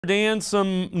Dan,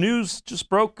 some news just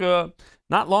broke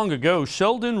not long ago.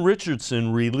 Sheldon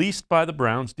Richardson released by the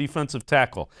Browns, defensive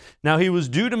tackle. Now, he was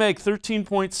due to make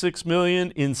 $13.6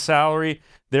 million in salary.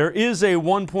 There is a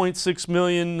 $1.6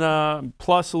 million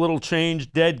plus a little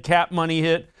change dead cap money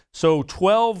hit, so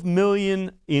 $12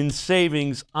 million in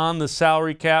savings on the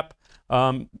salary cap.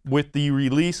 With the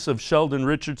release of Sheldon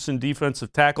Richardson,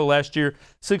 defensive tackle last year,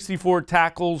 64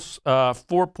 tackles,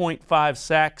 4.5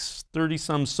 sacks,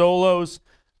 30-some solos.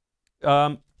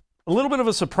 A little bit of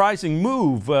a surprising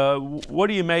move. What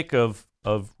do you make of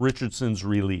Richardson's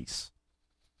release?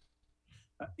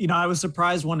 You know, I was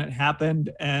surprised when it happened.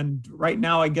 And right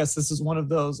now, I guess this is one of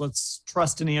those let's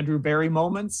trust in Andrew Berry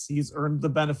moments. He's earned the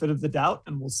benefit of the doubt,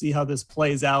 and we'll see how this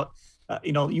plays out.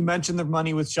 You know, you mentioned the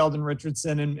money with Sheldon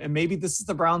Richardson, and maybe this is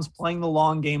the Browns playing the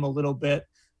long game a little bit,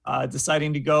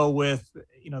 deciding to go with,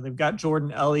 you know, they've got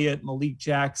Jordan Elliott, Malik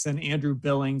Jackson, Andrew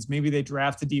Billings. Maybe they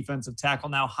draft a defensive tackle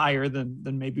now higher than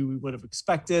maybe we would have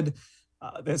expected.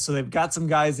 So they've got some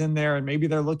guys in there, and maybe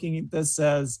they're looking at this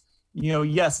as, you know,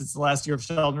 yes, it's the last year of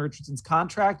Sheldon Richardson's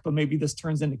contract, but maybe this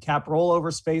turns into cap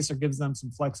rollover space or gives them some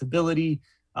flexibility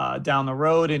down the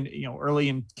road and, you know, early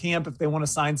in camp if they want to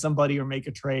sign somebody or make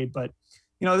a trade. But,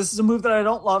 you know, this is a move that I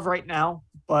don't love right now,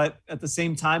 but at the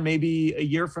same time, maybe a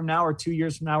year from now or 2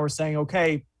 years from now, we're saying,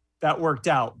 okay, that worked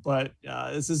out. But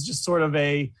this is just sort of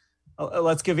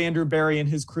let's give Andrew Berry and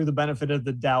his crew the benefit of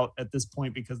the doubt at this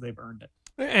point because they've earned it.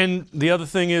 And the other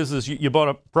thing is you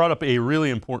brought up a really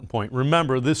important point.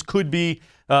 Remember, this could be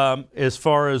as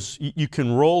far as you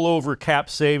can roll over cap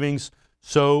savings.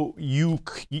 So you're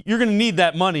going to need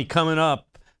that money coming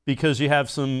up because you have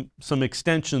some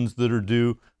extensions that are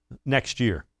due next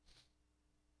year.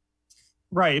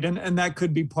 Right, and that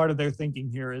could be part of their thinking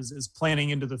here is planning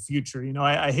into the future. You know,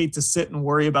 I hate to sit and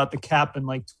worry about the cap in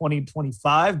like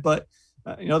 2025, but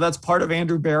you know, that's part of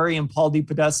Andrew Berry and Paul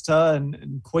DePodesta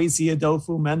and Kwesi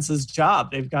Adofo-Mensah's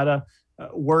job. They've got to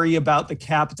worry about the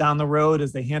cap down the road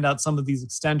as they hand out some of these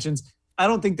extensions. I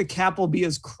don't think the cap will be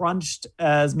as crunched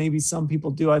as maybe some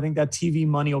people do. I think that TV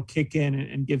money will kick in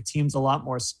and give teams a lot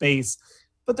more space.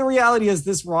 But the reality is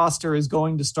this roster is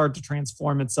going to start to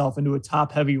transform itself into a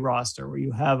top-heavy roster where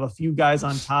you have a few guys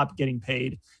on top getting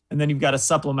paid, and then you've got to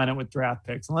supplement it with draft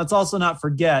picks. And let's also not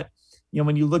forget, you know,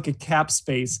 when you look at cap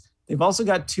space, they've also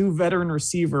got two veteran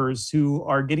receivers who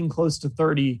are getting close to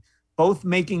 30, both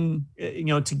making, you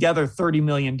know, together $30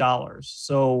 million.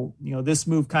 So, you know, this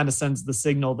move kind of sends the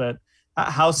signal that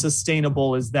how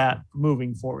sustainable is that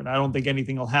moving forward? I don't think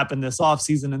anything will happen this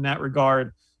offseason in that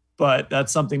regard, but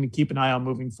that's something to keep an eye on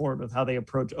moving forward with how they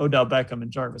approach Odell Beckham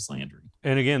and Jarvis Landry.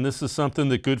 And again, this is something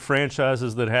that good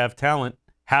franchises that have talent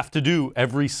have to do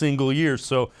every single year.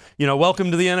 So, you know, welcome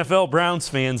to the NFL, Browns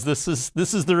fans. This is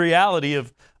the reality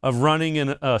of running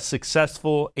a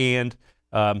successful and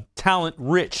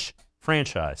talent-rich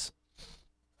franchise.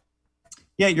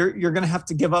 Yeah, you're going to have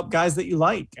to give up guys that you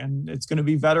like, and it's going to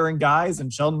be veteran guys,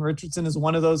 and Sheldon Richardson is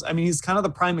one of those. I mean, he's kind of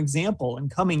the prime example. And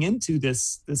coming into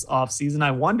this offseason, I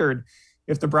wondered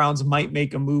if the Browns might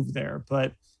make a move there.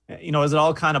 But, you know, as it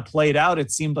all kind of played out,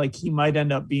 it seemed like he might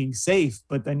end up being safe.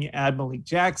 But then you add Malik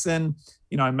Jackson.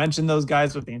 You know, I mentioned those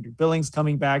guys with Andrew Billings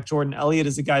coming back. Jordan Elliott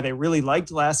is a guy they really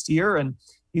liked last year, and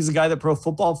he's a guy that Pro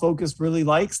Football Focus really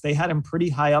likes. They had him pretty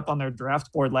high up on their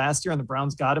draft board last year, and the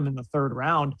Browns got him in the third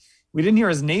round. We didn't hear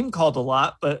his name called a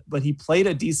lot, but he played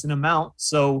a decent amount.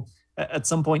 So at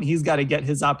some point, he's got to get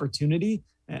his opportunity.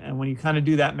 And when you kind of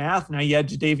do that math, now you add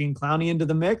Jadeveon Clowney into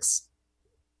the mix.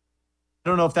 I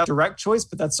don't know if that's a direct choice,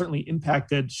 but that certainly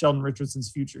impacted Sheldon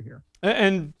Richardson's future here.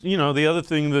 And, you know, the other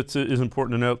thing that is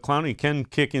important to note, Clowney can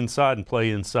kick inside and play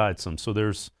inside some. So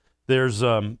there's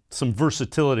some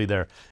versatility there.